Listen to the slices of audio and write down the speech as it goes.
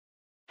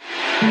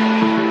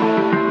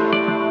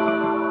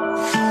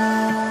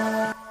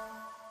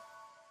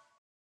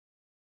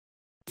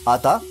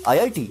आता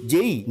IIT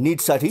JEE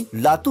नीट साठी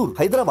लातूर,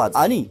 हैदराबाद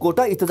आणि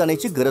कोटा इथे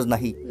जाण्याची गरज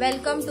नाही।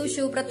 Welcome to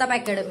Shivpratap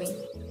academy.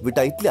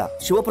 विटा इथल्या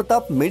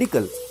Shivpratap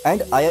medical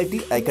and IIT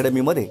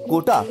academy मध्ये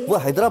कोटा व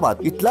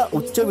हैदराबाद इथला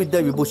उच्च विद्या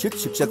विभूषित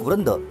शिक्षक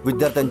वृंद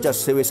विद्यार्थ्यांच्या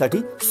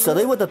सेवेसाठी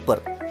सदैव तत्पर।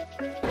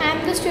 I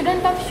am the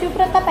student of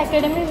Shivpratap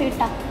Academy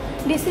Vita.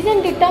 Decision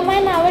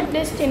determine our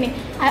destiny.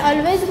 I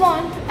always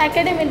want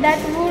academy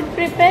that would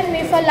prepare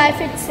me for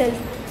life itself.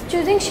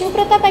 Choosing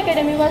Shivpratap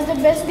Academy was the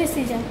best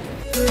decision.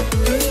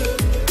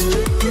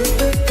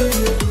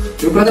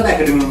 Shivpratap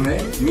अकॅडमीमुळे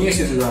मी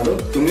यशस्वी झालो,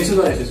 तुम्ही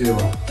सुद्धा यशस्वी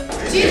व्हा।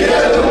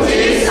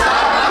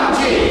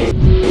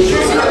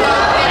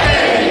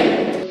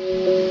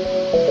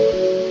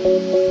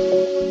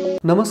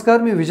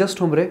 नमस्कार, मी विजय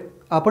ठोंबरे।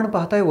 आपण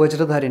पाहताय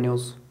वज्रधारी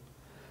न्यूज।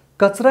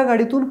 कचरा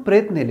गाडीतून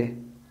प्रेत नेले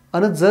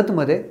आणि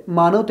जतमध्ये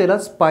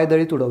मानवतेलाच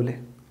पायदळीत उडवले।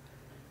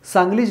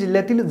 सांगली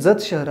जिल्ह्यातील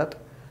जत शहरात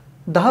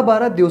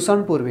 10-12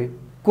 दिवसांपूर्वी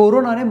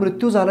कोरोनाने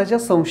मृत्यू झाल्याच्या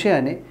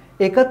संशयाने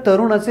एका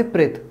तरुणाचे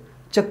प्रेत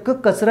चक्क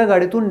कचरा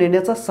गाडीतून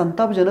नेण्याचा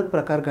संतापजनक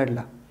प्रकार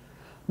घडला।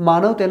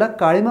 मानवतेला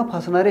काळीमा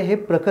फासणारे हे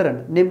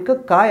प्रकरण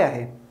नेमकं काय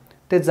आहे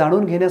ते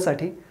जाणून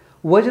घेण्यासाठी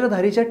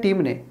वज्रधारीच्या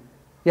टीमने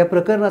या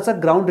प्रकरणाचा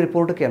ग्राउंड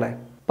रिपोर्ट केलाय।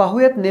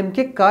 पाहूयात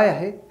नेमके काय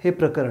आहे हे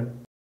प्रकरण।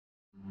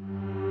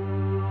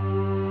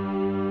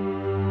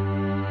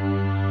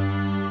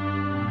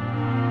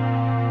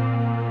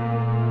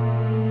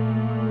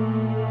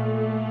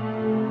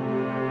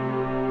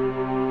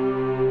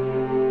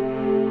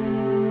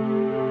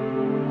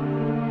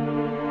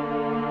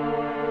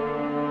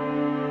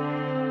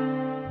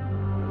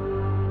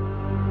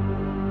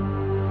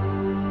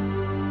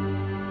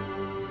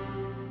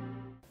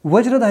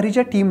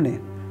 वज्रधारीच्या टीमने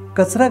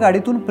कचरा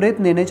गाडीतून प्रेत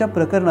नेण्याच्या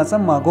प्रकरणाचा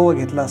मागोवा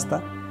घेतला असता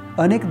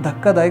अनेक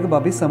धक्कादायक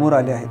बाबी समोर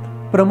आल्या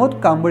आहेत। प्रमोद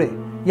कांबळे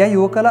या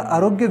युवकाला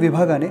आरोग्य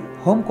विभागाने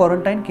होम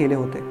क्वारंटाईन केले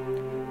होते।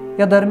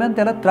 या दरम्यान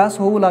त्याला त्रास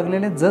होऊ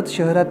लागलेले जत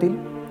शहरातील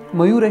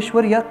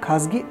मयुरेश्वर या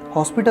खासगी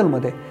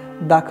हॉस्पिटलमध्ये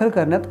दाखल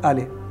करण्यात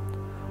आले।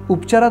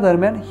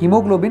 उपचारादरम्यान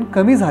हिमोग्लोबिन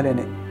कमी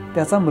झाल्याने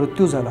त्याचा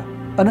मृत्यू झाला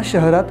आणि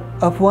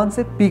शहरात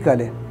अफवांचे पीक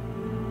आले।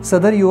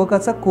 सदर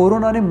युवकाचा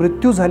कोरोनाने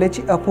मृत्यू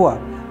झाल्याची अफवा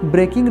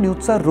ब्रेकिंग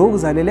न्यूजचा रोग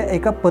झालेल्या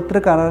एका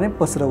पत्रकाराने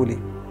पसरवली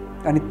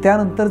आणि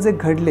त्यानंतर जे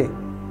घडले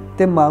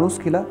ते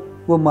माणुसकीला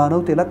व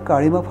मानवतेला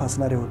काळीमा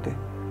फासणारे होते,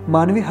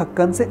 मानवी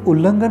हक्कांचे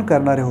उल्लंघन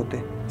करणारे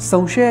होते।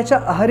 संशयाच्या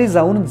आहारी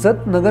जाऊन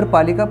जत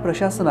नगरपालिका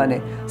प्रशासनाने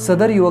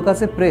सदर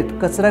युवकाचे प्रेत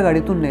कचरा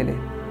गाडीतून नेले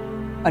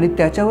आणि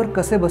त्याच्यावर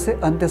कसेबसे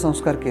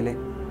अंत्यसंस्कार केले।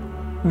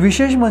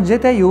 विशेष म्हणजे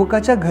त्या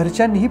युवकाच्या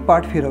घरच्यांनीही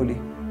पाठ फिरवली,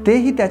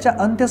 तेही त्याच्या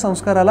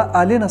अंत्यसंस्काराला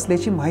आले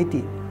नसल्याची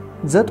माहिती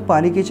जत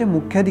पालिकेचे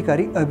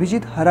मुख्याधिकारी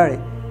अभिजित हराळे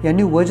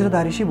यांनी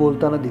वज्रधारीशी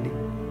बोलताना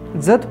दिली।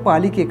 जत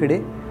पालिकेकडे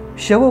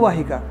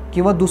शववाहिका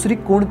किंवा दुसरी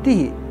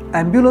कोणतीही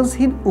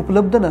ॲम्ब्युलन्सही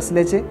उपलब्ध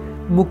नसल्याचे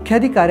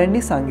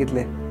मुख्याधिकाऱ्यांनी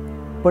सांगितले।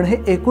 पण हे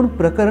एकूण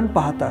प्रकरण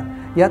पाहता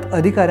यात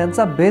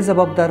अधिकाऱ्यांचा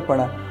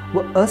बेजबाबदारपणा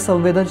व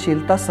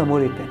असंवेदनशीलता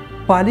समोर येते।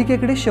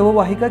 पालिकेकडे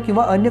शववाहिका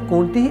किंवा अन्य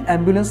कोणतीही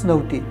ॲम्ब्युलन्स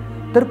नव्हती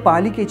तर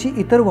पालिकेची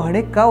इतर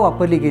वाहने का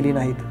वापरली गेली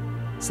नाहीत?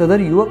 सदर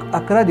युवक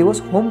 11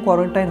 दिवस होम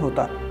क्वारंटाईन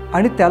होता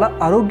आणि त्याला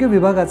आरोग्य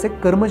विभागाचे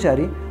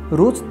कर्मचारी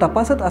रोज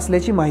तपासत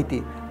असल्याची माहिती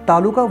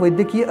तालुका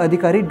वैद्यकीय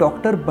अधिकारी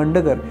डॉक्टर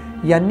बंडगर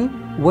यांनी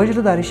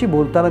वज्रधारीशी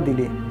बोलताना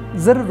दिली।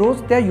 जर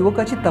रोज त्या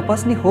युवकाची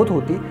तपासणी होत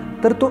होती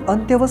तर तो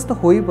अंत्यवस्थ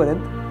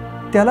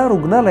होईपर्यंत त्याला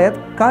रुग्णालयात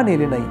का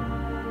नेले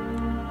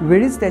नाही?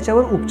 वेळीच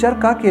त्याच्यावर उपचार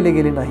का केले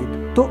गेले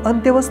नाहीत? तो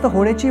अंत्यवस्थ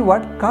होण्याची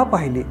वाट का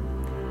पाहिली?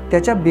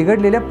 त्याच्या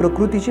बिघडलेल्या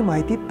प्रकृतीची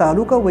माहिती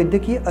तालुका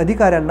वैद्यकीय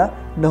अधिकाऱ्यांना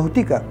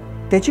नव्हती का?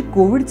 त्याची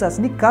कोविड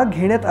चाचणी का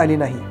घेण्यात आली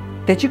नाही?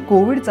 त्याची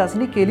कोविड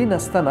चाचणी केली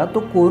नसताना तो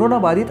कोरोना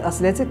बाधित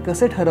असल्याचे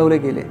कसे ठरवले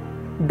गेले?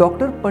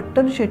 डॉक्टर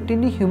पट्टण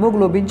शेट्टींनी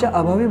हिमोग्लोबिनच्या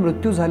अभावी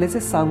मृत्यू झाल्याचे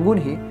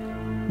सांगूनही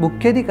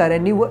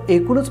मुख्याधिकाऱ्यांनी व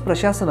एकूणच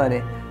प्रशासनाने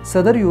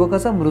सदर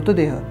युवकाचा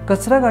मृतदेह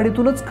कचरा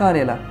गाडीतूनच का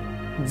नेला?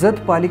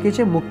 जत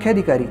पालिकेचे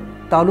मुख्याधिकारी,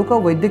 तालुका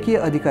वैद्यकीय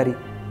अधिकारी,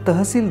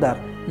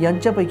 तहसीलदार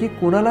यांच्यापैकी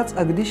कोणालाच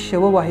अगदी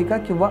शववाहिका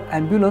किंवा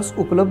ॲम्ब्युलन्स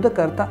उपलब्ध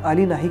करता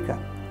आली नाही का?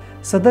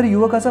 सदर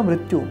युवकाचा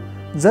मृत्यू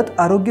जत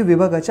आरोग्य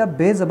विभागाच्या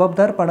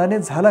बेजबाबदारपणाने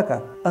झाला का?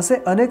 असे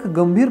अनेक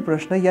गंभीर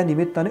प्रश्न या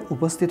निमित्ताने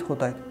उपस्थित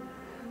होत आहेत।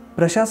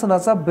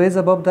 प्रशासनाचा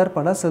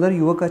बेजबाबदारपणा सदर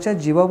युवकाच्या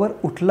जीवावर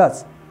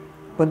उठलाच,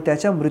 पण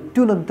त्याच्या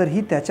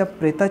मृत्यूनंतरही त्याच्या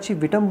प्रेताची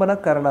विटंबना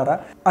करणारा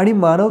आणि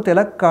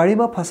मानवतेला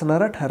काळीमा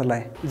फासणारा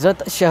ठरलाय।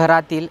 जत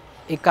शहरातील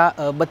एका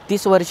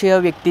 32 वर्षीय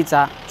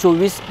व्यक्तीचा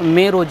 24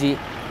 मे रोजी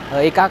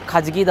एका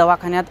खाजगी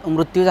दवाखान्यात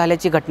मृत्यू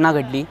झाल्याची घटना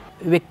घडली।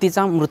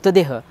 व्यक्तीचा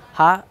मृतदेह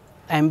हा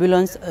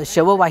ॲम्ब्युलन्स,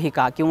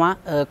 शववाहिका किंवा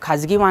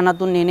खाजगी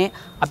वाहनातून नेणे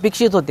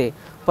अपेक्षित होते,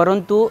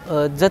 परंतु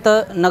जत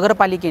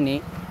नगरपालिकेने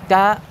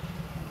त्या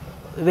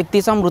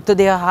व्यक्तीचा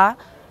मृतदेह हा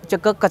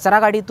चक्क कचरा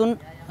गाडीतून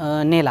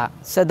नेला।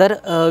 सदर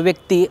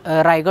व्यक्ती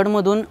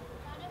रायगडमधून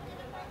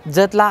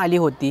जतला आली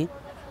होती।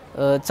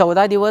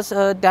 14 दिवस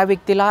त्या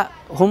व्यक्तीला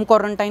होम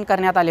क्वारंटाईन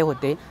करण्यात आले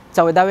होते।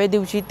 14व्या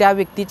दिवशी त्या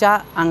व्यक्तीच्या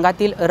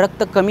अंगातील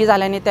रक्त कमी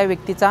झाल्याने त्या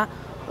व्यक्तीचा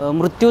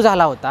मृत्यू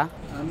झाला होता।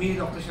 मी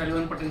डॉक्टर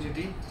शालिवान पटेल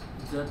शेट्टी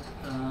जत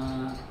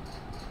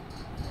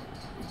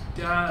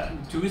त्या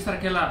 24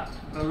 तारखेला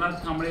प्रल्हाद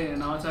कांबळे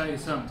नावाचा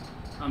इसम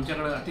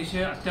आमच्याकडे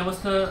अतिशय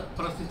अत्यावस्थ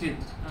परिस्थितीत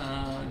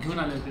घेऊन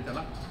आले होते.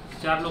 त्याला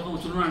 4 लोक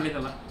उचलून आणले.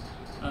 त्याला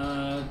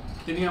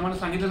त्यांनी आम्हाला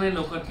सांगितलं नाही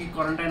लवकर की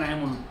क्वारंटाईन आहे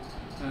म्हणून.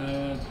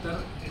 तर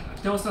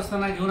अत्यावस्थ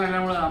असताना घेऊन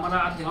आल्यामुळं आम्हाला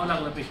आत घ्यावं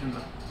लागलं पेशंटला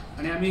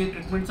आणि आम्ही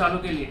ट्रीटमेंट चालू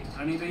केली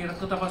आणि त्याची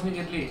रक्त तपासणी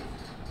घेतली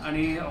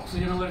आणि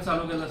ऑक्सिजन वगैरे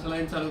चालू केलं,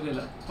 सलाईन चालू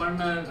केलं.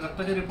 पण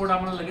रक्ताचे रिपोर्ट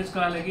आम्हाला लगेच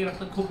कळाले की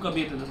रक्त खूप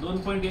कमी येत होतं.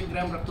 2.1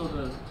 ग्रॅम रक्त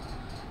होतं.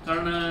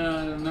 कारण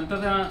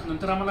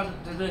नंतर आम्हाला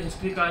त्याचं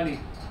हिस्ट्री कळाली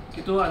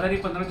की तो आजारी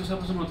 15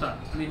 दिवसापासून होता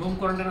आणि होम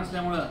क्वारंटाईन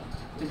असल्यामुळं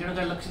त्यांच्याकडे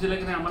काही लक्ष दिलं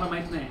की नाही आम्हाला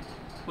माहीत नाही.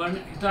 पण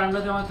इथं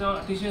आणलं तेव्हा तो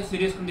अतिशय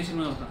सिरियस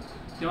कंडिशनमध्ये होता.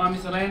 तेव्हा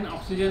आम्ही सलाईन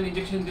ऑक्सिजन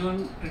इंजेक्शन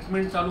देऊन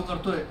ट्रीटमेंट चालू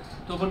करतोय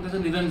तोपर्यंत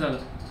त्याचं निधन झालं.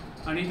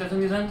 आणि त्याचं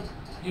निधन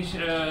हे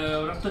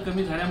रक्त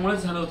कमी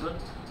झाल्यामुळेच झालं होतं.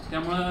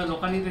 त्यामुळं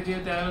लोकांनी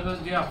त्यावेळेला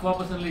जे अफवा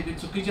पसरली ती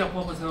चुकीची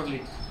अफवा पसरवली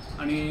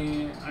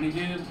आणि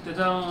जे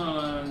त्याचा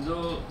जो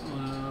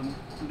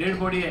डेड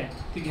बॉडी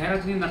आहे ती घ्यायला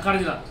त्यांनी नकार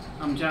दिला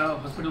आमच्या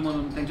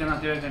हॉस्पिटलमधून त्यांच्या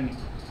नातेवाईकांनी.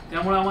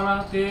 त्यामुळे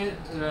आम्हाला ते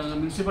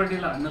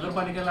म्युन्सिपाल्टीला,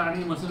 नगरपालिकेला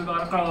आणि महसूल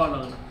विभागाला कळवावं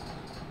लागलं.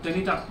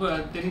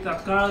 त्यांनी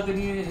तात्काळ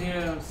हे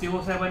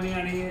CO साहेबांनी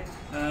आणि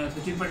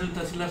सचिन पाटील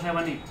तहसीलदार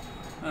साहेबांनी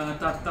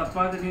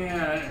तात्काळ त्यांनी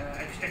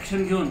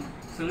ॲक्शन घेऊन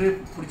सगळी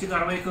पुढची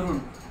कारवाई करून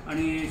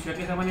आणि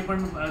शेळके साहेबांनी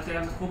पण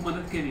त्याला खूप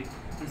मदत केली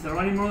आणि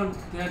सर्वांनी मिळून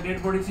त्या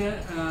डेड बॉडीचे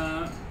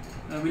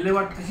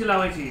विल्हेवाट कशी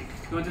लावायची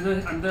किंवा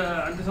त्याचं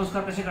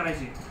अंत्यसंस्कार कसे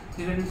करायचे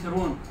ते त्यांनी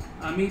ठरवून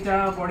आम्ही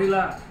त्या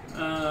बॉडीला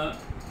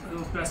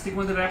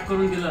प्लास्टिकमध्ये रॅप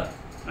करून दिलं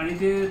आणि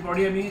ते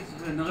बॉडी आम्ही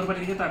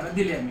नगरपालिकेच्या ताब्यात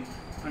दिली आम्ही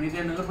आणि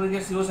त्या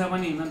नगरपालिकेच्या CO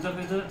साहेबांनी नंतर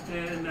त्याचं ते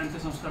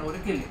अंत्यसंस्कार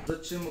वगैरे केले.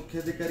 जतचे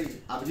मुख्याधिकारी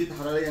अभिजित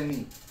हराळे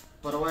यांनी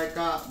परवा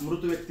एका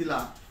मृत व्यक्तीला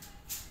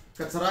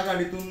कचरा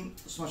गाडीतून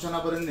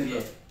स्मशानापर्यंत नेलं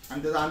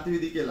आणि त्याचा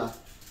अंत्यविधी केला.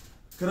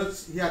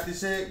 खरंच ही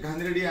अतिशय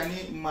घाणेरडी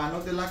आणि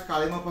मानवतेला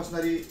काळिमा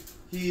फासणारी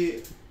ही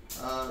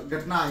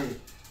घटना आहे.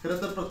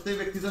 खरं तर प्रत्येक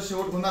व्यक्तीचा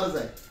शेवट होणारच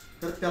आहे,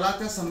 तर त्याला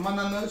त्या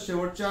सन्मानानं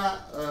शेवटच्या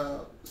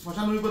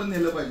स्मशानभूमीपर्यंत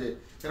नेलं पाहिजे.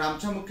 तर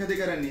आमच्या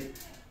मुख्याधिकाऱ्यांनी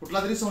कुठला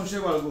तरी संशय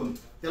बाळगून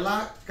त्याला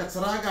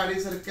कचरा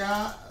गाडीसारख्या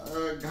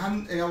घाण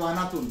या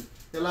वाहनातून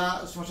त्याला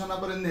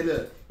स्मशानापर्यंत नेलं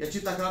याची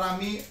तक्रार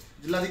आम्ही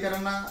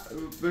जिल्हाधिकाऱ्यांना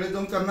वेळेत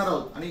जाऊन करणार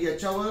आहोत आणि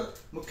याच्यावर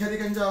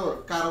मुख्याधिकाऱ्यांच्यावर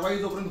कारवाई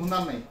जोपर्यंत होणार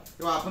नाही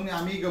तेव्हा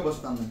आम्ही गप्प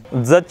बसणार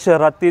नाही. जत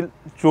शहरातील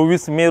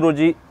 24 मे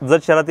रोजी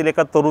जत शहरातील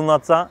एका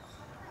तरुणाचा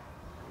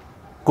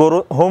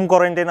होम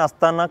क्वारंटाईन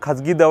असताना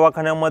खाजगी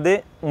दवाखान्यामध्ये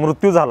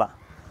मृत्यू झाला.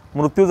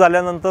 मृत्यू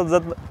झाल्यानंतर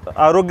जत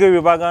आरोग्य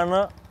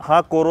विभागानं हा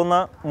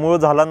कोरोनामुळे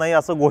झाला नाही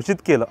असं घोषित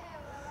केलं.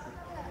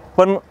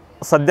 पण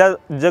सध्या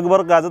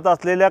जगभर गाजत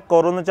असलेल्या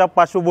कोरोनाच्या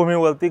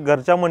पार्श्वभूमीवरती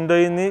घरच्या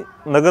मंडळींनी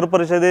नगर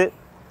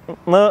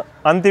परिषदेनं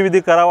अंत्यविधी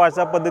करावा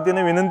अशा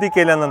पद्धतीने विनंती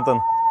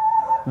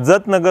केल्यानंतर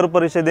जत नगर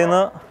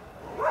परिषदेनं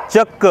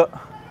चक्क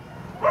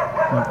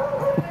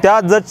त्या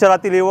जत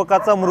शहरातील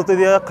युवकाचा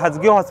मृतदेह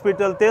खाजगी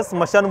हॉस्पिटल ते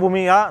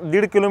स्मशानभूमी या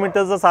 1.5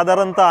 किलोमीटरचं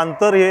साधारणतः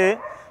अंतर हे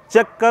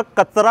चक्क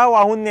कचरा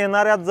वाहून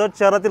नेणाऱ्या जत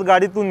शहरातील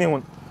गाडीतून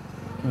नेऊन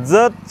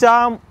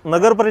जतच्या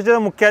नगर परिषद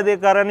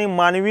मुख्याधिकाऱ्यांनी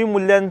मानवी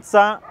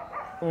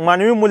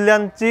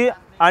मूल्यांची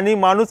आणि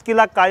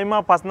माणुसकीला कायमा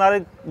फासणारी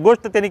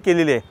गोष्ट त्यांनी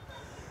केलेली आहे.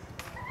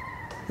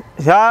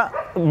 ह्या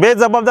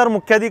बेजबाबदार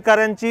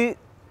मुख्याधिकाऱ्यांची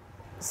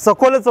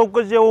सखोल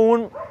चौकशी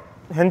होऊन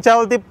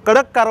ह्यांच्यावरती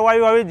कडक कारवाई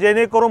व्हावी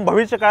जेणेकरून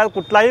भविष्य काळात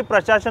कुठलाही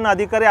प्रशासन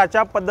अधिकारी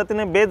अशा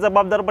पद्धतीने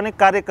बेजबाबदारपणे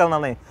कार्य करणार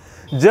नाही.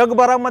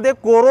 जगभरामध्ये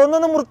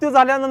कोरोनानं मृत्यू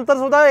झाल्यानंतर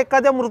सुद्धा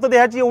एखाद्या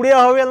मृतदेहाची एवढी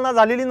अवहेलना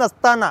झालेली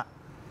नसताना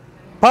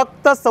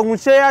फक्त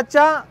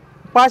संशयाच्या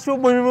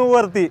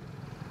पार्श्वभूमीवरती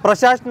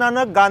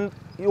प्रशासनानं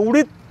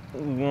एवढी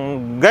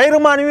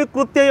गैरमानवी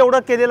कृत्य एवढं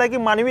केलेलं आहे की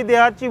मानवी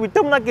देहाची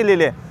विटंबना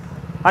केलेली आहे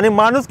आणि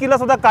माणुसकीला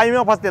सुद्धा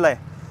कायमा फासलेला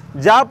आहे.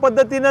 ज्या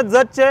पद्धतीने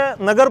जतचे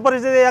नगर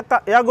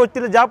परिषद या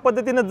गोष्टीला ज्या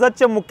पद्धतीने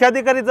जतचे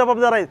मुख्याधिकारी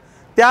जबाबदार आहेत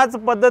त्याच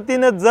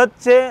पद्धतीने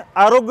जतचे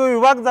आरोग्य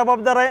विभाग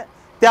जबाबदार आहे.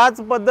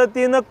 त्याच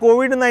पद्धतीनं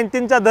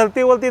कोविड-19च्या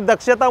धर्तीवरती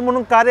दक्षता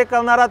म्हणून कार्य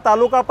करणारा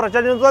तालुका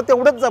प्रशासन सुद्धा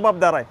तेवढंच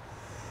जबाबदार आहे.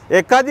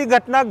 एखादी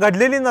घटना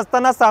घडलेली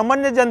नसताना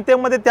सामान्य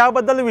जनतेमध्ये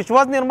त्याबद्दल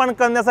विश्वास निर्माण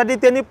करण्यासाठी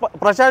त्यांनी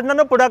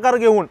प्रशासनानं पुढाकार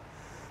घेऊन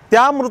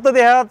त्या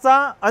मृतदेहाचा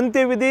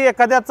अंत्यविधी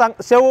एखाद्या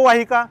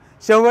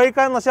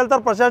शववाहिका नसेल तर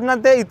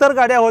प्रशासनाने त्या इतर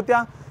गाड्या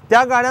होत्या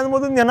त्या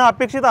गाड्यांमधून नेणं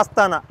अपेक्षित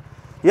असताना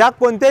या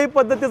कोणत्याही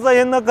पद्धतीचं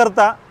हे न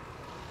करता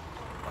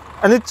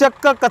आणि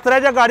चक्क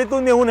कचऱ्याच्या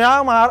गाडीतून नेऊन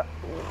ह्या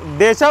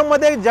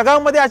देशामध्ये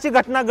जगामध्ये अशी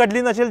घटना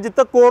घडली नसेल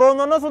जिथं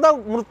कोरोनानं सुद्धा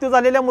मृत्यू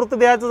झालेल्या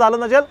मृतदेहाचं झालं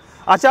नसेल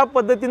अशा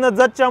पद्धतीनं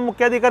जतच्या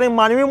मुख्याधिकारी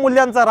मानवी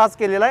मूल्यांचा ऱ्हास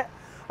केलेला आहे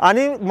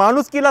आणि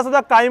माणुसकीला सुद्धा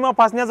कायमा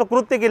फासण्याचं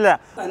कृत्य केलं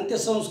आहे.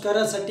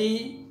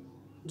 अंत्यसंस्कारासाठी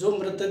जो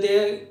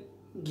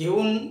मृतदेह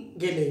घेऊन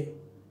गेले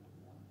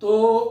तो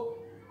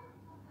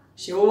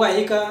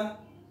शववाहिका,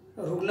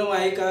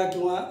 रुग्णवाहिका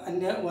किंवा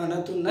अन्य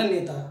वाहनातून न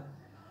नेता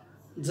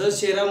जत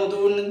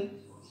शहरामधून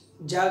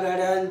ज्या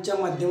गाड्यांच्या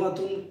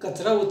माध्यमातून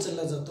कचरा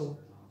उचलला जातो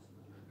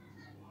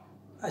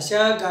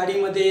अशा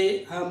गाडीमध्ये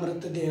हा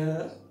मृतदेह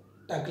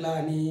टाकला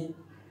आणि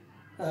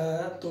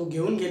तो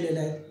घेऊन गेलेला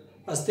आहे.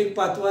 वास्तविक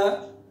पाहता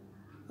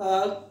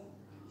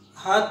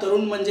हा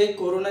तरुण म्हणजे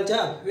कोरोनाच्या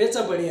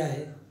अफवेचा बळी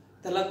आहे.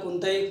 त्याला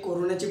कोणताही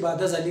कोरोनाची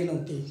बाधा झाली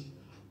नव्हती.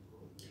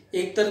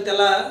 एकतर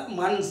त्याला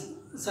मान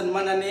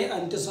सन्मानाने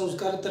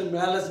अंत्यसंस्कार तर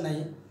मिळालाच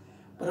नाही,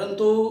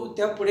 परंतु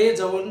त्या पुढे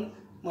जाऊन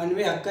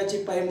मानवी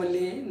हक्काची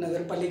पायमल्ली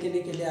नगरपालिकेने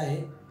केली आहे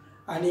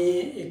आणि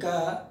एका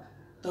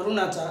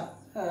तरुणाचा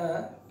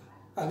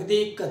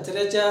अगदी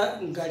कचऱ्याच्या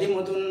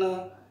गाडीमधून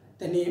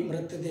त्यांनी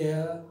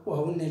मृतदेह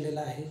वाहून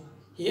नेलेला आहे.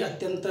 ही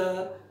अत्यंत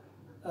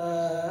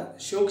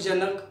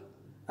शोकजनक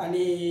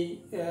आणि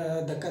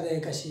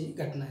धक्कादायक अशी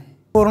घटना आहे.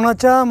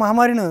 कोरोनाच्या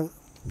महामारीनं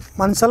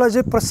माणसाला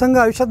जे प्रसंग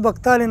आयुष्यात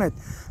बघता आले नाहीत,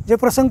 जे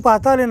प्रसंग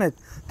पाहता आले नाहीत,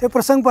 ते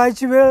प्रसंग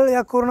पाहायची वेळ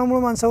या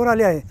कोरोनामुळे माणसावर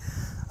आली आहे.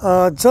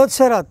 जत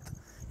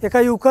शहरात एका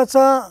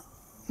युवकाचा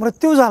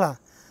मृत्यू झाला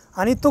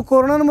आणि तो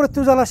कोरोनानं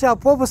मृत्यू झाला अशी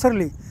अफवा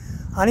पसरली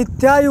आणि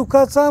त्या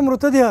युवकाचा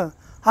मृतदेह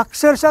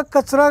अक्षरशः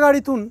कचरा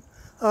गाडीतून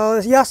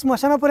या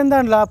स्मशानापर्यंत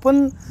आणला.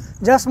 आपण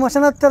ज्या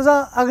स्मशानात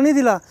त्याचा अग्नी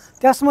दिला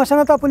त्या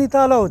स्मशानात आपण इथं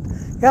आलो आहोत.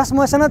 या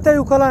स्मशानात त्या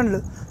युवकाला आणलं.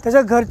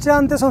 त्याच्या घरच्या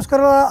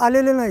अंत्यसंस्काराला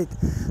आलेले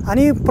नाहीत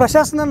आणि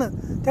प्रशासनानं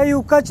त्या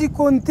युवकाची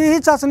कोणतीही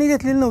चाचणी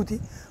घेतलेली नव्हती.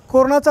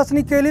 कोरोना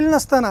चाचणी केलेली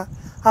नसताना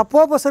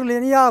अफवा पसरली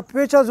आणि या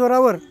अफवेच्या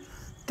जोरावर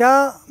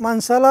त्या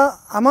माणसाला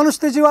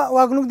अमानुषतेची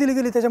वागणूक दिली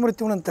गेली त्याच्या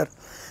मृत्यूनंतर.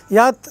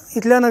 यात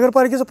इथल्या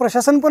नगरपालिकेचं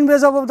प्रशासन पण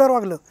बेजबाबदार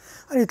वागलं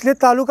आणि इथले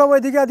तालुका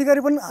वैद्यकीय अधिकारी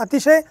पण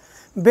अतिशय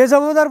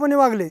बेजबाबदारपणे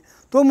वागले.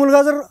 तो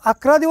मुलगा जर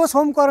 11 दिवस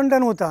होम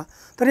क्वारंटाईन होता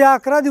तर या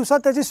 11 दिवसात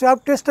त्याची स्वॅब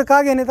टेस्ट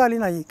का घेण्यात आली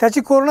नाही,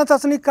 त्याची कोरोना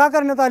चाचणी का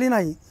करण्यात आली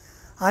नाही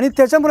आणि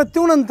त्याच्या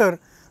मृत्यूनंतर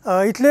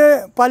इथले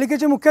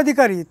पालिकेचे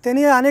मुख्याधिकारी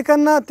त्यांनी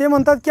अनेकांना ते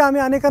म्हणतात की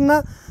आम्ही अनेकांना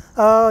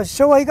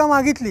शववाहिका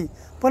मागितली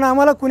पण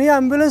आम्हाला कुणी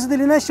ॲम्ब्युलन्स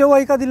दिली नाही,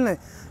 शववाहिका दिली नाही.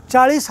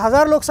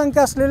 40,000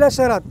 लोकसंख्या असलेल्या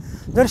शहरात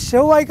जर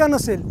शववाहिका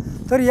नसेल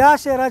तर या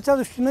शहराच्या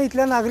दृष्टीनं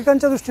इथल्या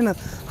नागरिकांच्या दृष्टीनं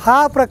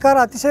हा प्रकार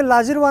अतिशय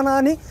लाजिरवाणा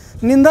आणि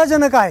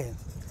निंदाजनक आहे.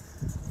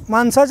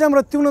 माणसाच्या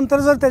मृत्यूनंतर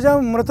जर त्याच्या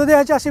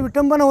मृतदेहाची अशी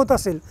विटंबना होत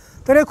असेल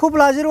तर हे खूप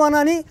लाजिरवाणा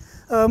आणि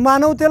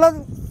मानवतेला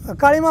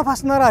काळिमा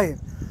फासणार आहे.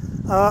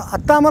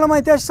 आत्ता आम्हाला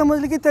माहिती अशी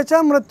समजली की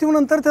त्याच्या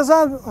मृत्यूनंतर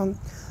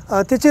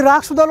त्याची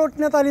राखसुद्धा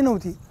लोटण्यात आली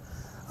नव्हती.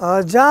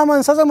 ज्या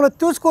माणसाचा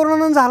मृत्यूच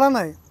कोरोनानं झाला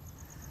नाही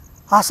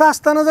असं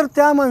असताना जर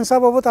त्या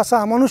माणसाबाबत असं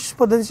अमानुष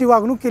पद्धतीची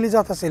वागणूक केली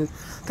जात असेल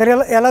तर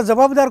याला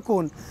जबाबदार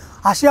कोण,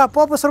 अशी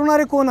अफवा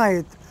पसरवणारे कोण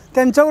आहेत,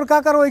 त्यांच्यावर का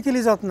कारवाई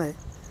केली जात नाही.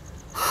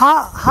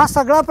 हा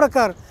सगळा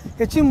प्रकार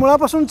याची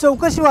मुळापासून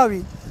चौकशी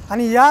व्हावी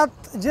आणि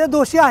यात जे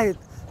दोषी आहेत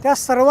त्या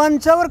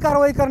सर्वांच्यावर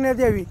कारवाई करण्यात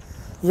यावी.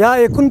 या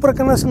एकूण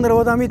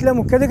प्रकरणासंदर्भात आम्ही इथल्या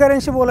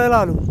मुख्याधिकाऱ्यांशी बोलायला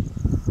आलो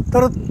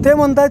तर ते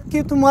म्हणतात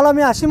की तुम्हाला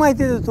मी अशी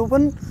माहिती देतो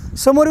पण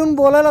समोर येऊन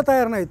बोलायला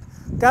तयार नाहीत.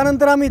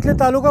 त्यानंतर आम्ही इथले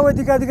तालुका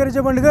वैद्यकीय अधिकारी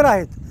जे बंडगर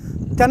आहेत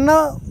त्यांना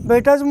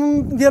भेटायचं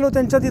म्हणून गेलो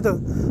त्यांच्या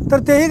तिथं तर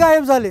तेही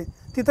गायब झाले.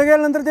 तिथं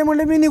गेल्यानंतर ते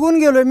म्हणले मी निघून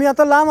गेलो आहे, मी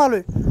आता लांब आलो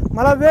आहे,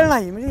 मला वेळ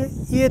नाही.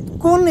 म्हणजे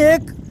एकूण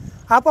एक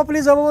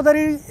आपापली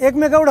जबाबदारी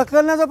एकमेकावर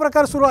ढकलण्याचा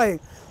प्रकार सुरू आहे.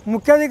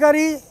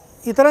 मुख्याधिकारी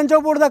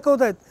इतरांच्यावर बोट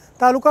दाखवत आहेत,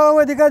 तालुका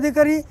वैद्यकीय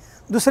अधिकारी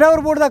दुसऱ्यावर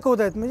बोट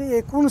दाखवत आहेत. म्हणजे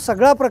एकूण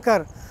सगळा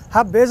प्रकार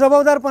हा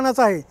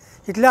बेजबाबदारपणाचा आहे.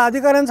 इथल्या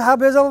अधिकाऱ्यांचा हा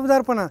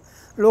बेजबाबदारपणा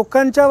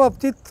लोकांच्या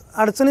बाबतीत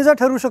अडचणीचा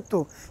ठरू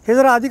शकतो. हे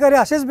जर अधिकारी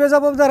असेच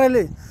बेजबाबदार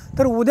राहिले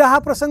तर उद्या हा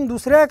प्रसंग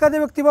दुसऱ्या एखाद्या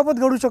व्यक्तीबाबत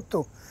घडू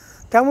शकतो.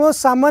 त्यामुळं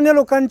सामान्य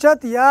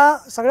लोकांच्यात या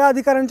सगळ्या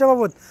अधिकाऱ्यांच्या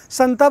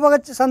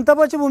बाबत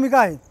संतापाची भूमिका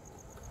आहे.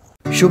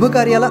 शुभ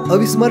कार्याला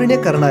अविस्मरणीय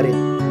करणारे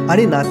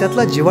आणि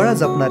नात्यातला जिव्हाळा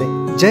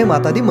जपणारे जय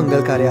माता दी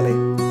मंगल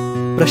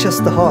कार्यालय.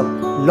 प्रशस्त hall,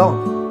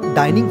 lawn,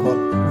 dining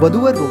hall,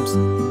 वधूवर rooms,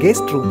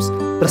 guest rooms,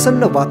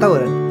 प्रसन्न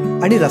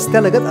वातावरण आणि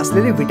रस्त्यालगत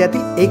असलेले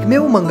विट्यातील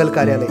एकमेव मंगल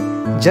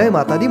कार्यालय जय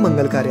माता दी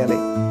मंगल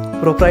कार्यालय.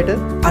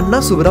 प्रोप्रायटर अण्णा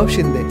सुबराव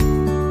शिंदे.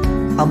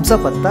 आमचा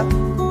पत्ता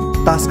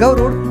तासगाव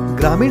रोड,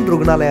 ग्रामीण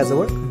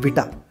रुग्णालयाजवळ,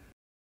 विटा.